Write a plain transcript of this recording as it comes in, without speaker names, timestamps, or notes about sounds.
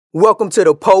Welcome to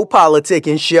the Po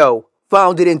Politicking Show.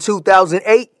 Founded in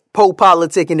 2008, Po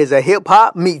Politicking is a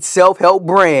hip-hop meets self-help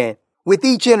brand. With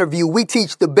each interview, we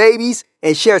teach the babies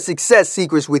and share success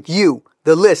secrets with you,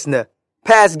 the listener.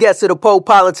 Past guests of the Po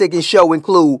Politicking Show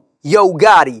include Yo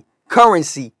Gotti,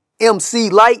 Currency, MC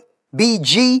Light,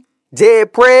 BG,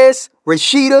 Dead Prez,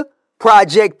 Rashida,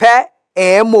 Project Pat,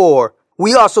 and more.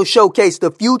 We also showcase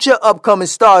the future upcoming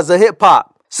stars of hip-hop.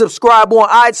 Subscribe on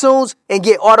iTunes and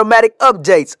get automatic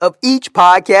updates of each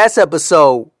podcast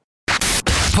episode.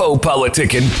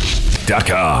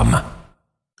 PoPoliticking.com.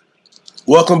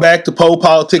 Welcome back to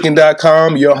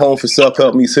PoPoliticking.com, your home for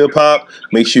self-help meets hip-hop.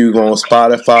 Make sure you go on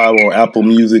Spotify, on Apple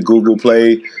Music, Google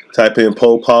Play. Type in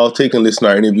Po Politic and listen to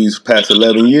our interviews for past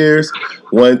 11 years.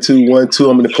 1-2-1-2,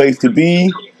 I'm in the place to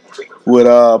be with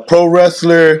pro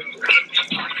wrestler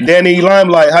Danny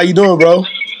Limelight. How you doing, bro?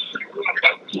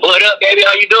 What up, baby?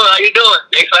 How you doing?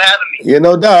 Thanks for having me. Yeah,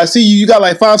 no doubt. I see you. You got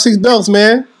like 5-6 belts,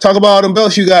 man. Talk about all them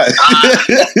belts you got. I'm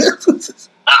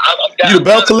down, you a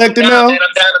belt collector now? Man,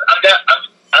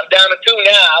 I'm down to 2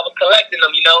 now. I was collecting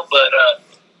them, but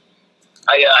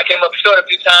I came up short a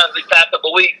few times these past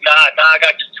couple weeks. Now I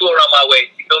got just 2 around my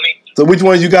waist. You feel me? So which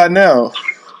ones you got now?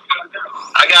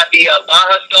 I got the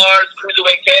Baja Stars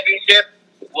Cruiserweight Championship,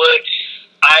 which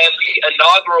I am the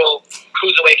inaugural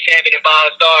Cruiserweight Champion in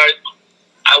Baja Stars.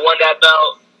 I won that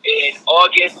belt in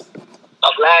August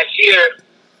of last year.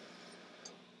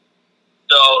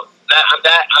 So I've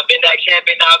been that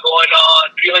champion now going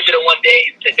on 301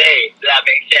 days today that I've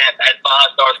been champ as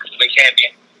Baja Stars Cruiserweight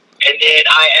Champion. And then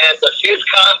I am the Fist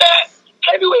Combat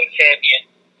Heavyweight Champion.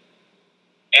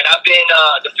 And I've been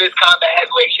the Fist Combat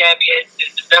Heavyweight Champion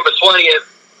since December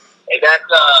 20th. And that's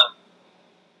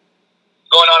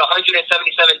going on 177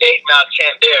 days now,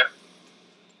 champ there.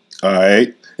 All right.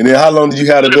 And then how long did you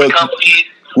have the belt?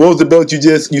 What was the belt you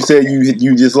said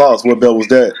you just lost? What belt was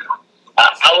that?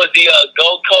 I was the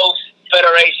Gold Coast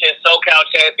Federation SoCal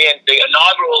champion, the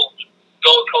inaugural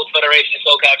Gold Coast Federation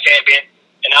SoCal champion,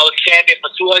 and I was champion for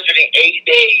 280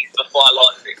 days before I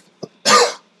lost it.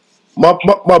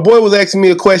 My boy was asking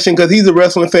me a question because he's a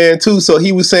wrestling fan too. So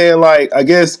he was saying, like, I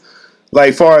guess,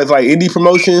 like, far as like indie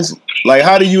promotions, like,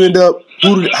 how do you end up?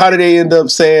 How do they end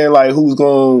up saying like who's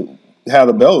going to have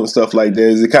the belt and stuff like that?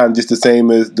 Is it kind of just the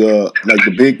same as the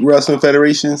big wrestling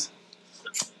federations?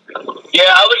 Yeah,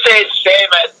 I would say it's the same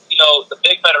as the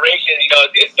big federation.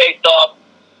 It's based off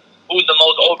who's the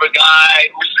most over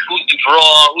guy, who's the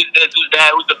draw, who's this, who's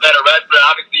that, who's the better wrestler.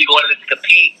 Obviously, you go into this to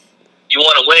compete. You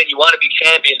want to win. You want to be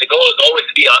champion. The goal is always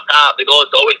to be on top. The goal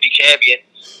is to always be champion.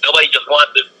 Nobody just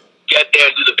wants to get there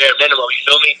and do the bare minimum. You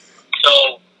feel me?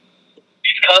 So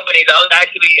these companies, I was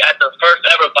actually at the first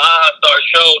ever Baja Star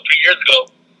show 3 years ago.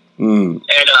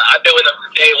 And I've been with them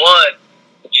since day one,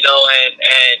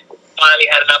 and finally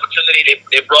had an opportunity.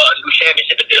 They brought a new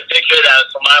championship into the picture that was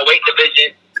for my weight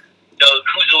division,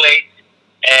 cruiserweight,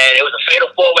 and it was a fatal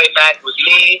 4-way match with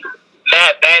me,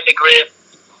 Matt Vandegrift,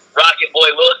 Rocket Boy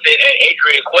Wilson, and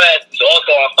Adrian Quest, who's also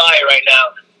on fire right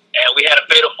now. And we had a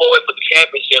fatal 4-way for the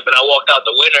championship, and I walked out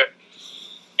the winner.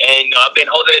 And I've been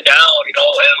holding it down, and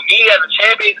me as a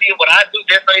champion, what I do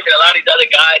differently than a lot of these other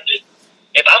guys is,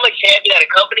 if I'm a champion at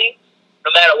a company, no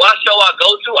matter what show I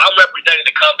go to, I'm representing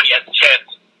the company as a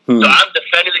champion. So I'm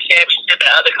defending the championship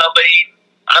at other companies.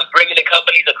 I'm bringing the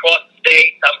companies across the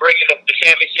states. I'm bringing the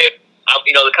championship.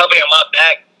 The company on my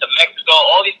back to Mexico,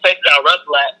 all these places I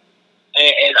wrestle at.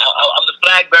 And I'm the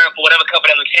flag bearer for whatever company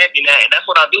I'm the champion at. And that's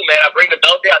what I do, man. I bring the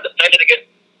belt there. I defend it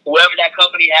against whoever that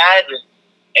company has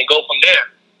and go from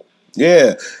there.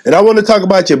 Yeah, and I want to talk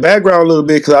about your background a little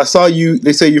bit because I saw you.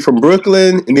 They say you're from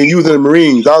Brooklyn, and then you was in the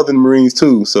Marines. I was in the Marines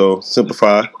too, so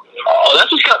simplify. Oh,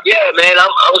 that's what's up. Yeah, man. I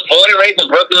was born and raised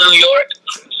in Brooklyn, New York.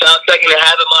 South 2nd and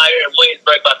Havemeyer and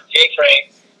Williamsburg by the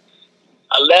J-Train.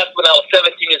 I left when I was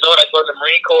 17 years old. I joined the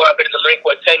Marine Corps. I've been in the Marine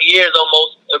Corps 10 years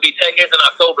almost. It'll be 10 years in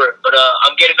October, but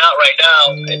I'm getting out right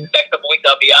now. In the next couple weeks,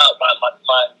 I'll be out.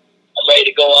 I'm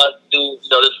ready to go on to do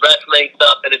this wrestling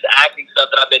stuff and this acting stuff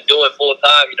that I've been doing full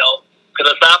time. Because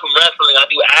aside from wrestling, I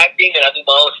do acting and I do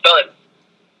my own stunts.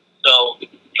 So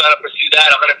trying to pursue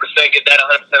that 100%, get that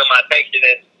 100% of my attention.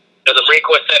 And the Marine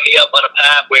Corps set me up on a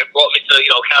path where it brought me to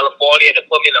California to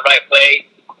put me in the right place.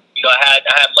 I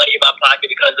had money in my pocket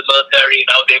because of the military,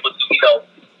 and I was able to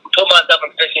put myself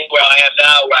in a position where I am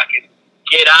now, where I can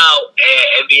get out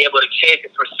and be able to chase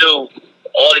and pursue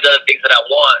all these other things that I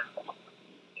want.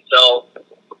 So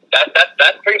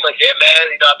that's pretty much it, man.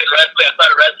 I've been wrestling. I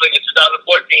started wrestling in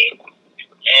 2014,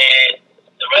 and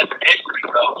the rest is history,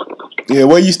 bro. Yeah,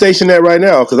 where you stationed at right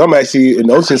now? Because I'm actually in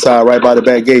Oceanside, right by the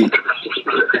back gate.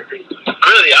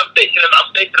 Really, I'm stationed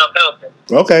on Pendleton.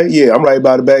 Okay, yeah, I'm right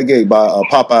by the back gate by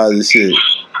Popeyes and shit.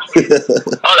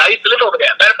 I used to live over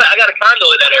there. Matter of fact, I got a condo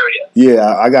in that area.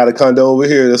 Yeah, I got a condo over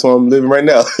here. That's where I'm living right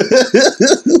now.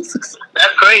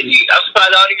 That's crazy. I'm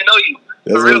surprised I don't even know you.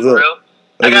 For real.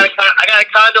 I got a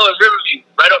condo in Riverview,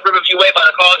 right off Riverview Way by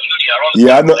the Carl Jr.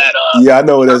 I know. I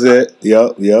know where that's at.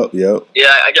 Yep. Yeah,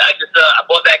 I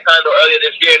bought that condo earlier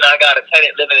this year, and I got a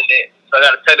tenant living in there. So I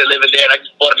got a tenant living there, and I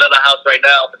just bought another house right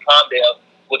now up in Palmdale,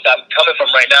 which I'm coming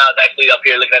from right now. It's actually up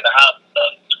here looking at the house.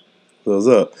 What's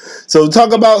up? So talk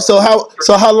about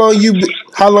how long you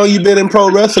been in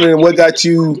pro wrestling, and what got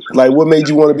you what made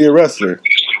you want to be a wrestler?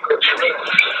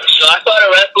 So I started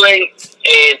wrestling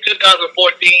in 2014.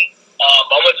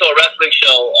 I went to a wrestling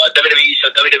show, a WWE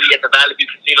show, WWE at the Valley View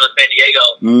Casino in San Diego.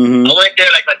 Mm-hmm. I went there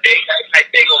like a date night type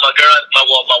thing with my girl,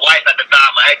 my wife at the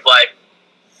time, my ex-wife,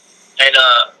 and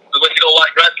we went to go watch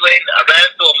wrestling. I ran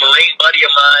into a Marine buddy of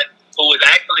mine who was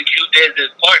actually Q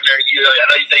Diz's partner. I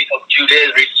know you said you talked to Q Diz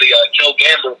recently, Joe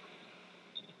Gamble.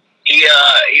 He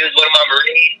was one of my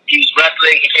Marines. He was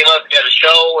wrestling. He came up to me at a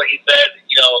show, and he said,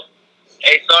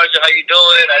 "Hey, Sergeant, how you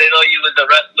doing? I didn't know you was a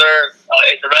wrestler.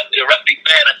 You're a wrestling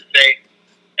fan, I should say."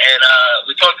 And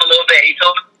we talked a little bit. He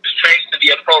told me he was trained to be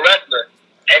a pro wrestler.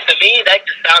 And to me, that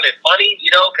just sounded funny,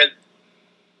 because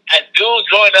as dudes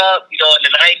growing up, in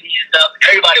the 90s and stuff,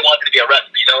 everybody wanted to be a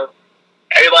wrestler,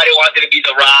 Everybody wanted to be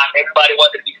The Rock. Everybody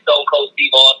wanted to be Stone Cold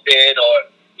Steve Austin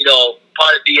or,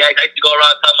 part of DX. I used to go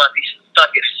around talking about these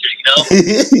sucking and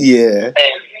shit, Yeah.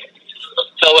 And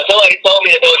so when somebody told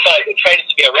me that they were trying to train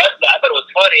to be a wrestler, I thought it was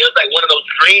funny. It was like one of those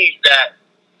dreams that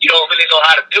you don't really know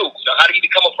how to do. How do you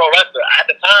become a pro wrestler?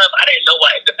 At the time, I didn't know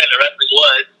what independent wrestling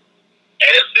was.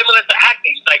 And it's similar to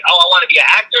acting. It's like, I want to be an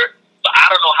actor, but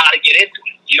I don't know how to get into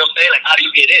it. You know what I'm saying? Like, how do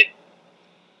you get in?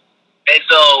 And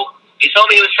so he told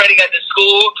me he was training at this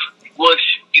school, which,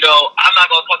 I'm not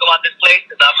going to talk about this place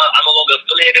because I'm no longer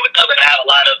affiliated with them, and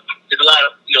there's a lot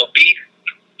of beef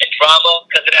and drama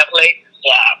because of that place. So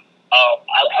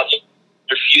I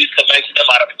refuse to mention them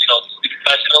out of, to be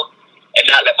professional and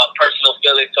not let my personal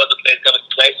feelings towards the place come into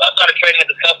play. So I started training at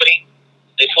this company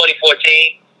in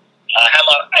 2014.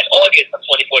 In August of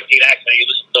 2014, actually. It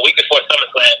was the week before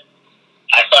SummerSlam.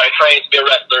 I started training to be a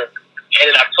wrestler. And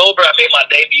in October, I made my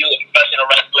debut in professional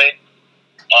wrestling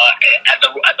at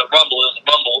the Rumble. It was a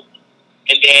Rumble.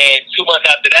 And then 2 months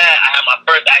after that, I had my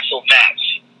first actual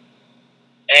match.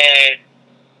 And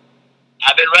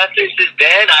I've been wrestling since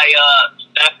then.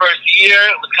 That first year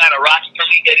was kind of rocky for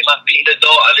me, getting my feet in the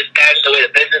door, understanding the way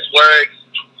the business works.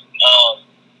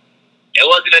 It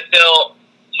wasn't until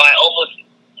my almost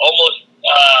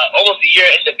a year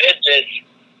in the business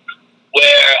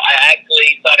where I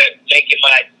actually started making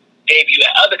my debut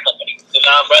at other companies. So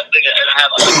now I'm wrestling and I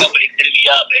have other companies hitting me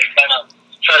up and kind of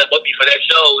trying to book me for their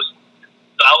shows.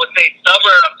 So I would say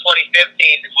summer of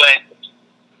 2015 is when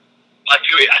I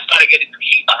started getting some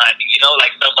heat behind me,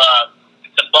 like some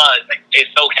buzz, like in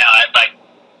SoCal as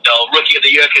Rookie of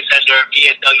the Year contender. Me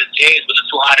and Douglas James were the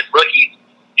two hottest rookies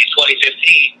in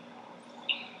 2015.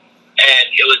 And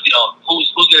it was, who's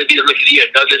going to be the Rookie of the Year,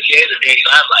 Douglas James or Danny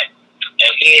Limelight?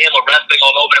 And me and him were wrestling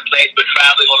all over the place, but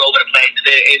traveling all over the place. And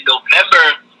then in November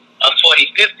of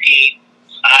 2015,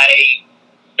 I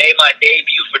made my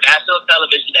debut for national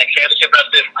television at Championship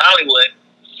Wrestling from Hollywood.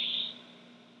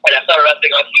 And I started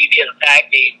wrestling on TV as a tag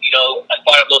team, as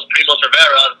part of Los Primos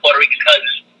Rivera, the Puerto Rican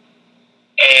cousins.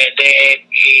 And then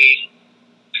in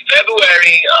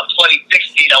February of 2016,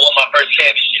 I won my first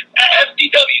championship at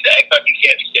FCW, the XRT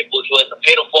Championship, which was a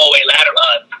fatal four-way ladder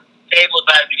tables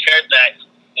ladder chairs match.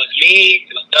 It was me,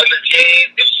 it was Douglas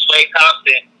James, it was Sway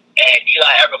Thompson, and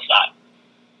Eli Everfly.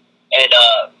 And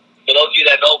for those of you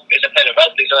that know independent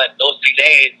wrestling, know that those 3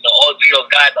 days, all 3 of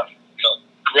those guys are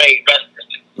great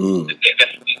wrestlers.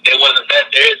 They're one of the best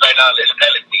there is right now in the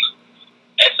independent team.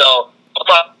 And so,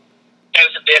 my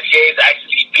championship the FCA's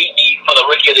actually beat me for the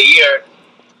Rookie of the Year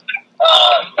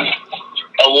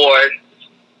award.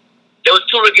 There was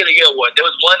 2 Rookie of the Year awards. There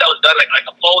was one that was done like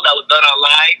a poll that was done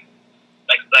online,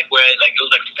 like where it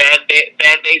was like fan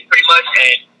base pretty much,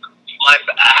 and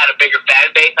I had a bigger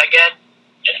fan base, I guess.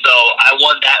 And so I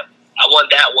won that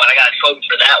one. I got a trophy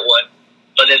for that one.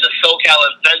 But then the SoCal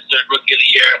Uncensored Rookie of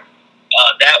the Year,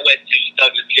 that went to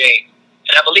Douglas James.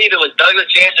 And I believe it was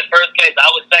Douglas James in first place. I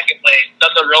was second place.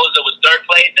 Thunder Rosa was third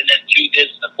place, and then Q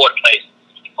Diz in fourth place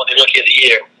for the Rookie of the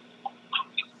Year.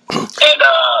 And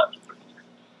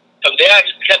from there, I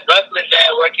just kept wrestling there,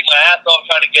 working my ass off,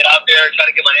 trying to get out there, trying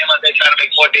to get my name out there, trying to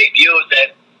make more debuts. And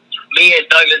me and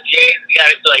Douglas James, we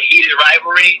got into a heated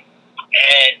rivalry,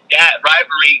 and that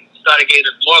rivalry started getting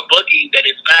us more bookings. And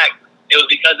in fact, it was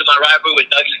because of my rivalry with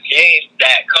Douglas James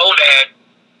that Conan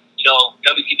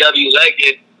WCW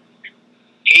legend,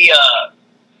 he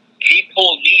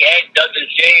pulled me and Douglas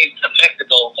James to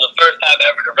Mexico for the first time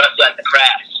ever to wrestle at the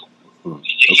Crash.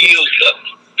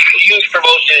 Huge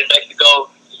promotion in Mexico.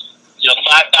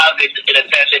 5,000 in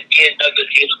attendance. Me and Douglas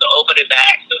James was the opening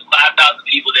match. There was 5,000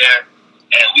 people there,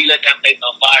 and we lit that place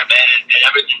on fire, man. And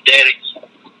ever since then, it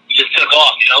just took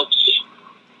off,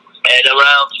 And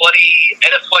around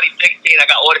end of 2016, I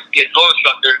got ordered to be a drill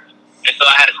instructor, and so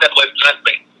I had to step away from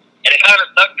wrestling. And it kind of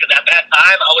sucked because at that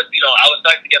time, I was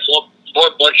starting to get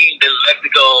more bookings in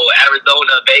Mexico,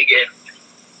 Arizona, Vegas,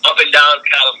 up and down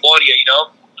California,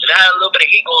 And I had a little bit of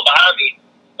heat going behind me,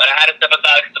 but I had to step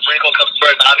aside because the Marine Corps comes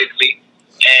first, obviously.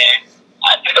 And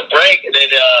I took a break, and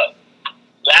then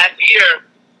last year,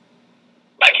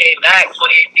 I came back 2018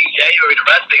 January to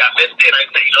wrestling. I missed it, and I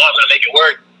said, I'm going to make it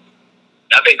work.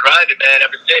 And I've been grinding, man,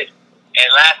 ever since. And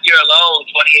last year alone,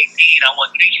 2018, I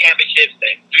won 3 championships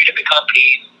at 3 different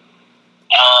companies.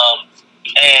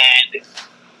 And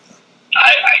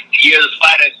the year of the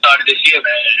fighter started this year,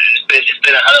 man. It's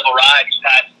been a hell of a ride these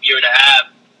past year and a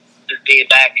half since being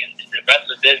back in the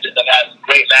wrestling business. I've had some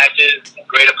great matches, some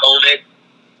great opponents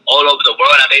all over the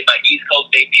world. I made my East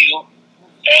Coast debut,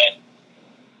 and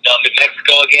I'm in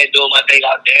Mexico again doing my thing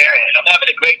out there. And I'm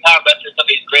having a great time wrestling some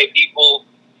of these great people,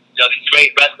 these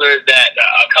great wrestlers that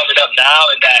are coming up now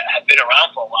and that have been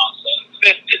around for a while. So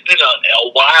it's been a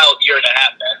wild year and a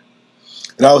half, man.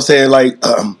 And I was saying,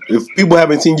 if people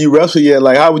haven't seen you wrestle yet,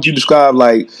 how would you describe,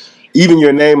 even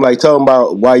your name, tell them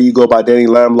about why you go by Danny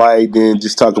Limelight, then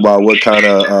just talk about what kind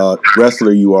of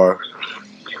wrestler you are.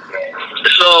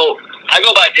 So, I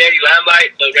go by Danny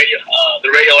Limelight, the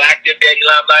radioactive Danny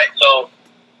Limelight. So,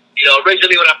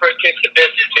 originally when I first came to the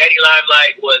business, Danny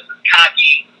Limelight was a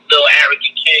cocky, little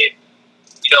arrogant kid,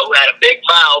 who had a big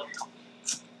mouth,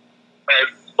 and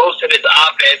most of his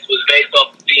offense was based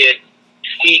off of being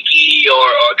sneaky or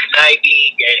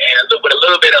conniving and with a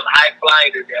little bit of high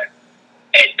flying in there.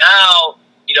 And now,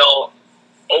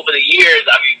 over the years,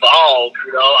 I've evolved.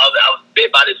 I was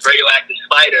bit by this radioactive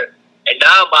spider, and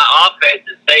now my offense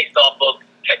is based off of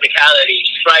technicality,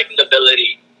 striking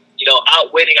ability,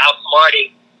 outwitting,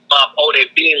 outsmarting my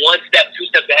opponent, being 1 step, 2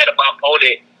 steps ahead of my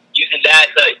opponent, using that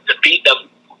to beat them.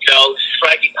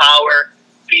 Striking power,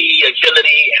 speed,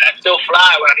 agility, and I still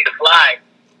fly when I need to fly.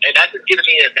 And that's just giving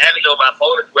me an advantage over my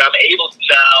opponents where I'm able to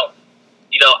now,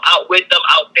 outwit them,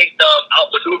 outthink them,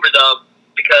 outmaneuver them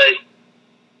because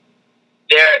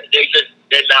they're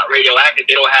not radioactive.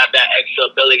 They don't have that extra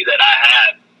ability that I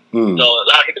have. So a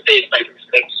lot of people say it's like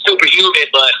superhuman,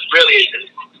 but really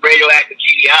it's radioactive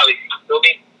geniality. You feel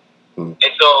me?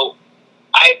 And so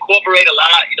I incorporate a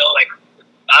lot.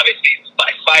 Obviously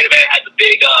Spider-Man has a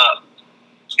big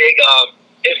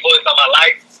influence on my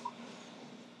life.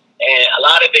 And a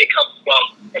lot of it comes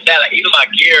from that. Even my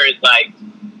gear is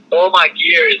all my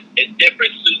gear is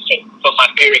different suits from my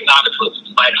favorite comic books,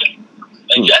 Spider-Man.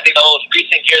 I think the most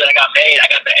recent gear that I got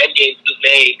the Endgame suit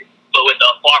made, but with a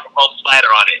Far From Home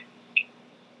spider on it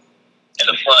in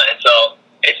the front. And so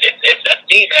it's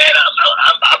me, man.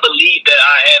 I believe that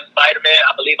I am Spider-Man.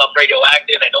 I believe I'm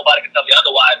radioactive, and nobody can tell me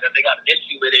otherwise. If they got an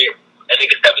issue with it, and they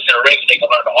can step into the ring and they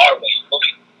come out the hard way.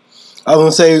 I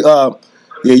was gonna say.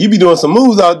 Yeah, you be doing some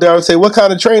moves out there. I would say, what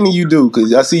kind of training you do? Because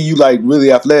I see you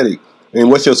really athletic. And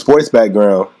what's your sports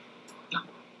background?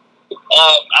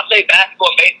 I played basketball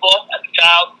and baseball as a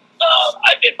child.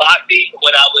 I did boxing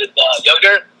when I was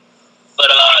younger,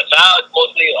 but now it's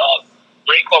mostly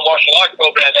Marine Corps martial arts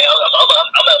program. Man.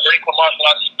 I'm a Marine Corps martial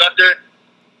arts instructor.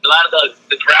 A lot of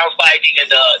the ground fighting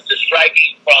and the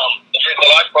striking from the Marine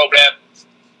Corps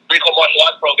martial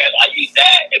arts program, I use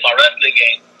that in my wrestling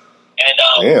game. And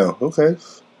okay.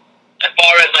 As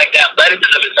far as the athleticism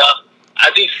and stuff,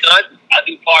 I do stunts, I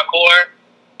do parkour,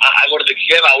 I go to the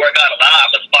gym, I work out a lot.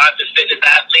 I'm a sponsored fitness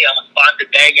athlete, I'm a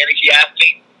sponsored Bang Energy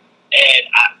athlete, and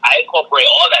I incorporate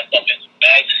all that stuff in,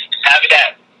 man. Just having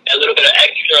that little bit of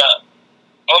extra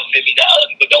oomph in me that other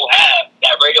people don't have,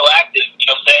 that radioactive,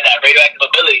 that radioactive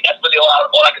ability. That's really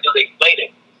all I can do to explain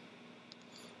it.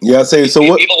 Yeah, I say so.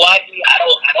 What people watch me, I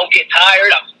don't get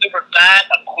tired. I'm super fast.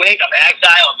 I'm quick. I'm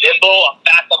agile. I'm nimble. I'm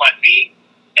fast on my feet,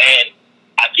 and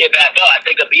I get back up. I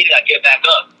take a beating. I get back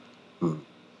up.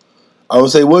 I would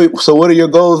say, what are your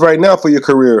goals right now for your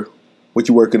career? What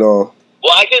you working on?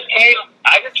 Well, I just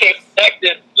came to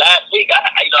Texas last week. I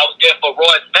was there for Raw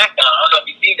and SmackDown. I don't know if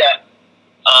you see that.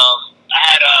 I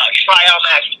had a tryout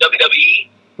match with WWE.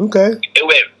 Okay. It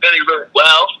went really, really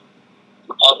well.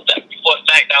 Before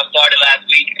SmackDown started last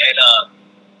week, and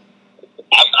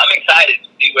I'm excited to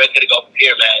see where it's going to go from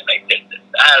here, man. I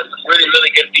had some really,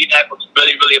 really good feedback from some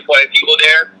really, really important people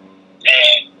there,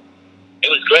 and It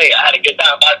was great. I had to get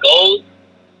down my goals,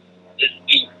 just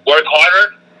work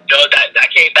harder. You know, that I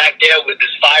came back there with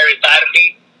this fire inside of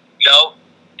me, you know,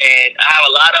 and I have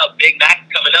a lot of big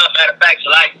matches coming up. Matter of fact,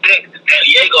 July 6th in San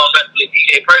Diego, I'm wrestling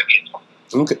TJ Perkins.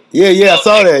 Okay. Yeah, I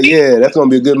saw that. Yeah, that's going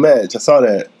to be a good match. I saw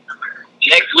that.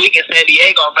 Next week in San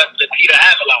Diego, I'm wrestling Peter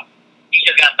Avalon. He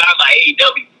just got signed by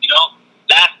AEW, you know.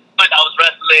 Last month, I was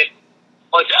wrestling a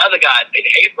bunch of other guys. In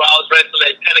April, I was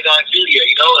wrestling Pentagon Jr.,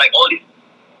 you know, like all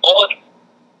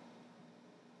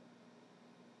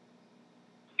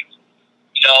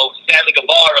you know, Sammy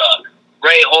Guevara,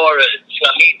 Ray Horace,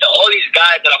 Shamita, all these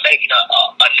guys that are making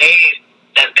a name,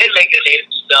 that's been making a name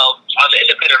for themselves on the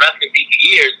independent wrestling scene for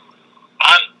years.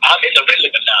 I'm in the ring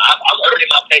with them now. I'm earning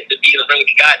my place to be in the ring with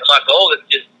these guys. And my goal is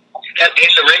just step in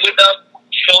the ring with them,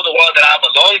 show the world that I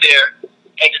belong there,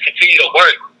 and just continue to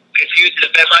work, continue to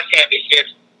defend my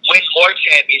championships, win more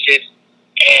championships,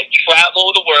 and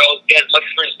travel the world, get as much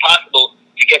experience as possible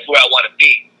to get to where I want to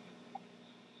be.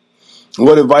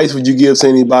 What advice would you give to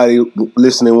anybody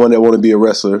listening, one that want to be a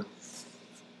wrestler?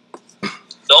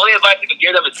 The only advice I can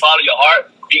give them is follow your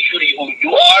heart, be true to who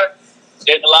you are.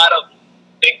 There's a lot of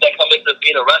things that come into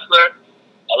being a wrestler,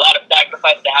 a lot of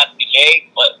sacrifices that have to be made,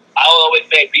 but I will always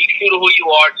say be true to who you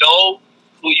are, know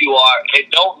who you are, and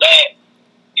don't let,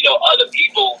 you know, other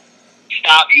people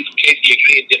stop you from chasing your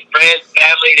dreams. Your friends,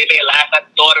 family, they may laugh at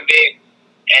the thought of it,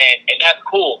 and that's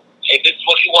cool. If this is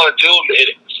what you want to do,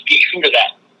 be true to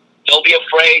that. Don't be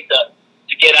afraid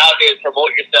to get out there and promote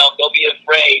yourself. Don't be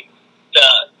afraid to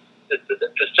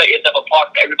set yourself apart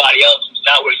from everybody else who's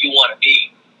not where you want to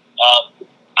be.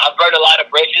 I've burned a lot of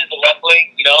bridges in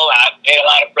wrestling. You know, I've made a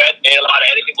lot of friends, made a lot of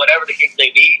enemies, whatever the case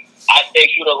may be. I stay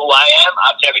true to who I am.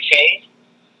 I've never changed.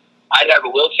 I never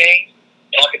will change.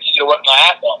 And I'll continue to work my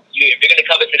ass off. If you're going to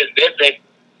come into this business,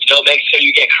 you know, make sure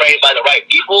you get trained by the right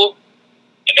people,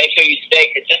 and make sure you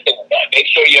stay consistent with that. Make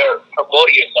sure you're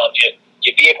promoting yourself.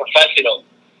 You're being professional,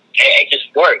 and just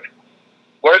work.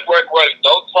 Work.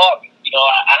 Don't talk. You know,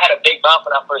 I had a big mouth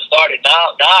when I first started.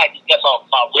 Now I just get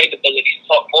my ring ability to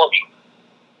talk for me.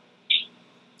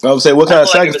 I would say, what kind of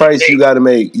sacrifice you got to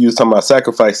make? You was talking about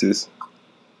sacrifices.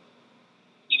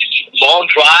 Long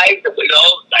drives, you know,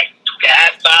 like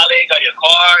gas mileage on your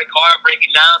car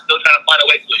breaking down, still trying to find a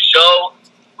way to a show,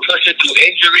 pushing through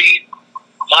injuries.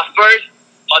 My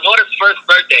daughter's first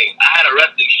birthday, I had a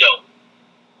wrestling show.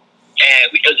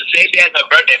 And it was the same day as her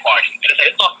birthday party. And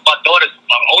it's my daughter's,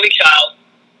 my only child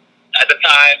at the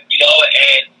time, you know,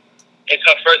 and it's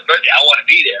her first birthday. I want to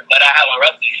be there, but I have a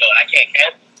wrestling show and I can't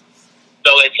cancel. So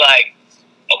it's like,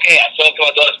 okay, I show up to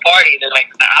my daughter's party, and then like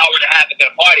an hour and a half into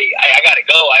the party, I gotta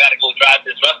go. I gotta go drive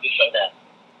this wrestling show now.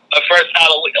 Her first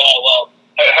Halloween,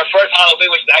 her first Halloween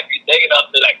was actually big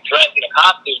enough to like dress in a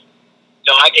costume.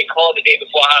 So I get called the day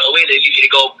before Halloween, and you need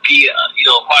to go be, you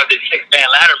know, part of this 6-man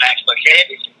ladder match for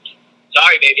championship.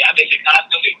 Sorry, baby, I made your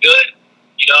costume. It's good.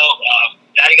 You know,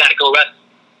 daddy got to go wrestle.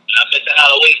 And I'm missing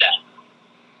Halloween now.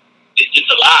 It's just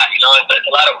a lot, you know. It's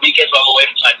a lot of weekends where I'm away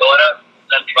from my daughter.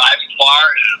 I'm driving far,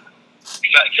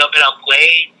 jumping on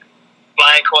planes,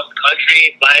 flying across the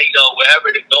country, flying, you know,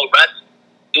 wherever to go wrestle.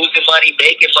 Losing money,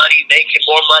 making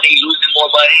more money, losing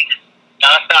more money.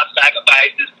 Non-stop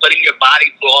sacrifices, putting your body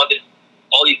through all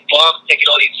these bumps, taking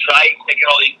all these strikes, taking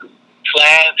all these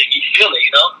slams, and you feel it,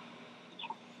 you know.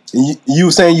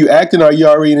 You were saying you acting? Are you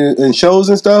already in shows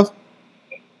and stuff?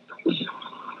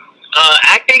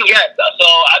 Acting, yes. So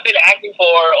I've been acting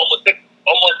for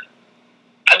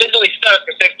I've been doing stuff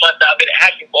for 6 months now. I've been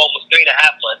acting for almost 3.5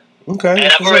 months. Okay. And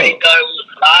I've already done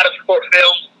a lot of short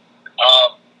films.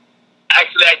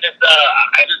 Actually, I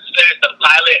just finished a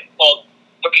pilot for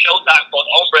Showtime called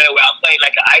Hombre, where I'm playing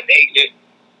like an ICE agent.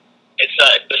 It's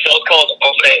the show's called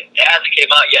Hombre. It hasn't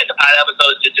came out yet. The pilot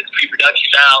episode is just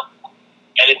pre-production now,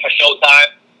 and it's for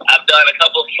Showtime. I've done a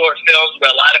couple of short films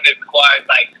where a lot of it requires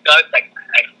like stunts, like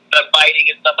stunt fighting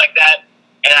and stuff like that.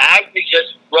 And I actually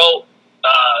just wrote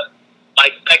my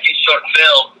second short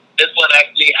film. This one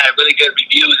actually had really good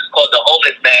reviews. It's called The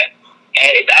Homeless Man,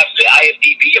 and it's actually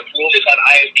IMDb approved. It's on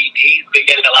IMDb. It's been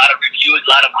getting a lot of reviews,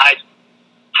 a lot of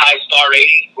high star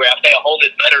ratings. Where I play a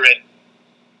homeless veteran,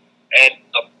 and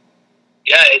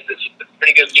yeah, it's a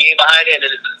pretty good meaning behind it, and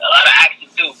there's a lot of action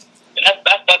too. And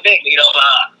that's the thing, you know.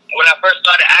 When I first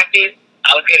started acting,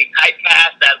 I was getting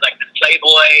typecast as like this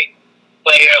playboy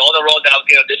player. All the roles that I was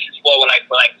getting auditions for were like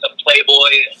some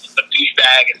playboy, some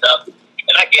douchebag and stuff.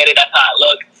 And I get it. That's how I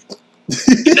look.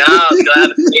 Now, you know, I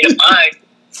have a creative mind.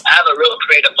 I have a real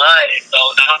creative mind, and so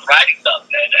now I'm writing stuff.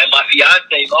 And my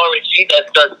fiance, Lauren, she does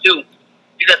stuff too.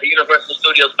 She's at the Universal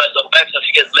Studios Special Effects, so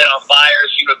she gets lit on fire.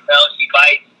 She repels. She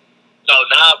fights. So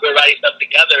now we're writing stuff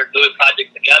together, doing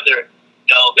projects together.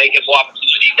 making more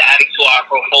opportunities, adding to our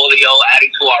portfolio,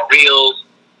 adding to our reels,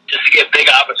 just to get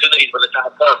bigger opportunities when the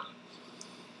time comes.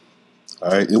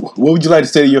 All right. What would you like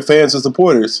to say to your fans and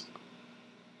supporters?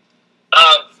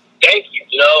 Thank you.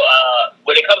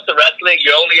 When it comes to wrestling,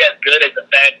 you're only as good as the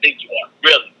fans think you are.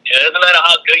 Really. It doesn't matter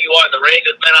how good you are in the ring. It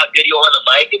doesn't matter how good you are on the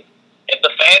mic. If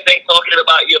the fans ain't talking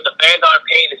about you, if the fans aren't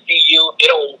paying to see you,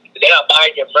 they're not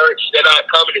buying your merch, they're not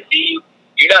coming to see you,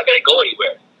 you're not going to go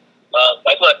anywhere.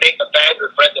 I just want to thank the fans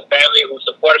and friends and family who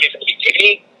supported me from the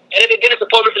beginning. And if they didn't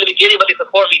support me from the beginning, but they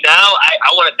support me now, I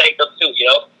want to thank them too,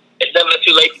 It's never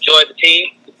too late to join the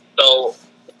team. So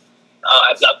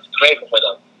I'm grateful for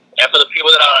them. And for the people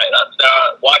that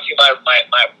are watching my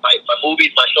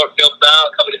movies, my short films now,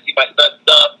 coming to see my son's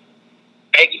stuff,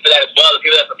 thank you for that as well. The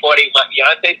people that are supporting my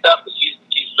Beyonce stuff, because she's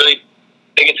really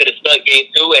big into the stud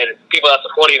game too, and people that are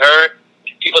supporting her,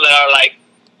 people that are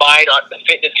buying the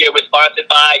fitness gear we're sponsored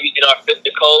by, using our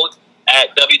fitness code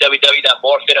at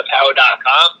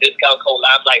www.morefitapparel.com. Discount code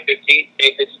Limelight15,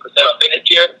 save 50% on fitness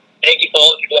gear. Thank you for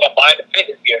all the people that are buying the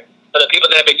fitness gear. For the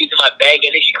people that have been using my Bang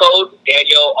Energy code,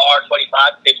 Daniel R25,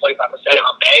 save 25%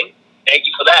 on Bang. Thank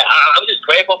you for that. I'm just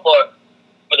grateful for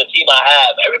the team I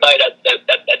have. Everybody that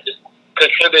just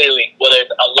contributing, whether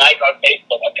it's a like on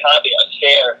Facebook, a comment, a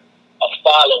share, a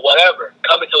follow, whatever,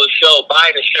 coming to a show,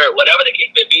 buying a shirt, whatever the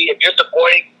case may be. If you're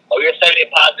supporting or you're sending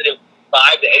positive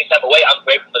vibes in any type of way, I'm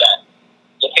grateful for that.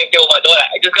 The same thing with my daughter.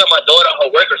 I just got my daughter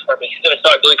her worker's permit. She's going to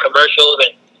start doing commercials,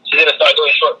 and she's going to start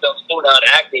doing short films soon now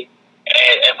and acting.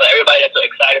 And for everybody that's so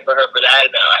excited for her for that,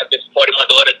 and I've been supporting my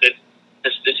daughter since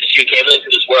she came into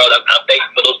this world. I'm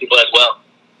thankful for those people as well.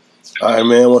 All right,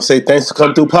 man. I want to say thanks for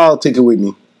coming through politicking with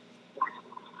me.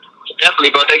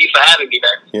 Definitely, bro. Thank you for having me,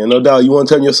 man. Yeah, no doubt. You want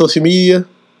to turn your social media?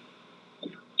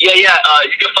 Yeah.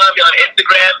 You can find me on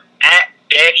Instagram at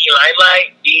Danny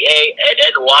Limelight,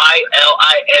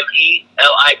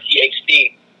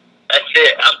 DANNYLIMELIGHT. That's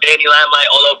it. I'm Danny Limelight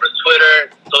all over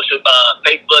Twitter,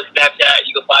 Facebook, Snapchat.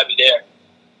 You can find me there.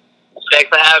 Thanks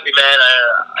for having me, man.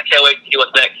 I can't wait to see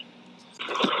what's next.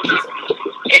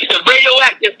 It's the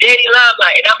radioactive Danny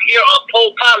Limelight, and I'm here on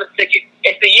Pole Politicking.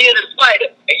 It's the year of the spider,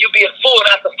 and you be a fool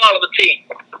not to follow the team.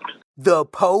 The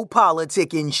Pole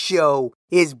Politicking Show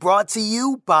is brought to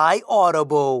you by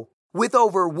Audible. With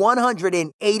over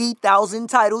 180,000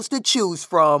 titles to choose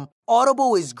from,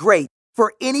 Audible is great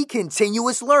for any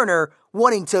continuous learner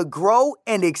wanting to grow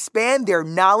and expand their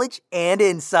knowledge and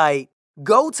insight.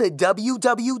 Go to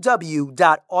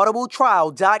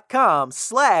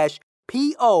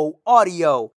www.audibletrial.com/PO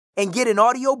audio and get an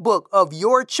audiobook of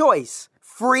your choice,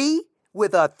 free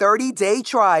with a 30-day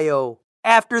trial.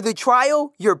 After the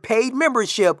trial, your paid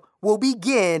membership will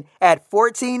begin at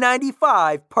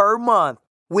 $14.95 per month.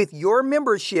 With your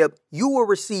membership, you will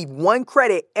receive 1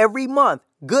 credit every month,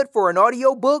 good for an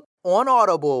audiobook on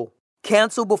Audible.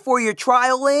 Cancel before your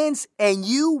trial ends and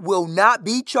you will not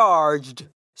be charged.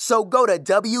 So go to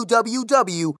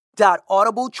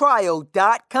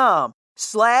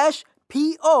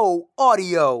www.audibletrial.com/PO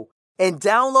audio and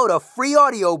download a free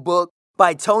audiobook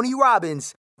by Tony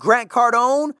Robbins, Grant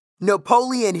Cardone,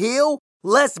 Napoleon Hill,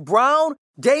 Les Brown,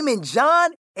 Damon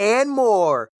John, and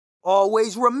more.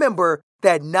 Always remember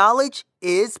that knowledge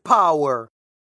is power.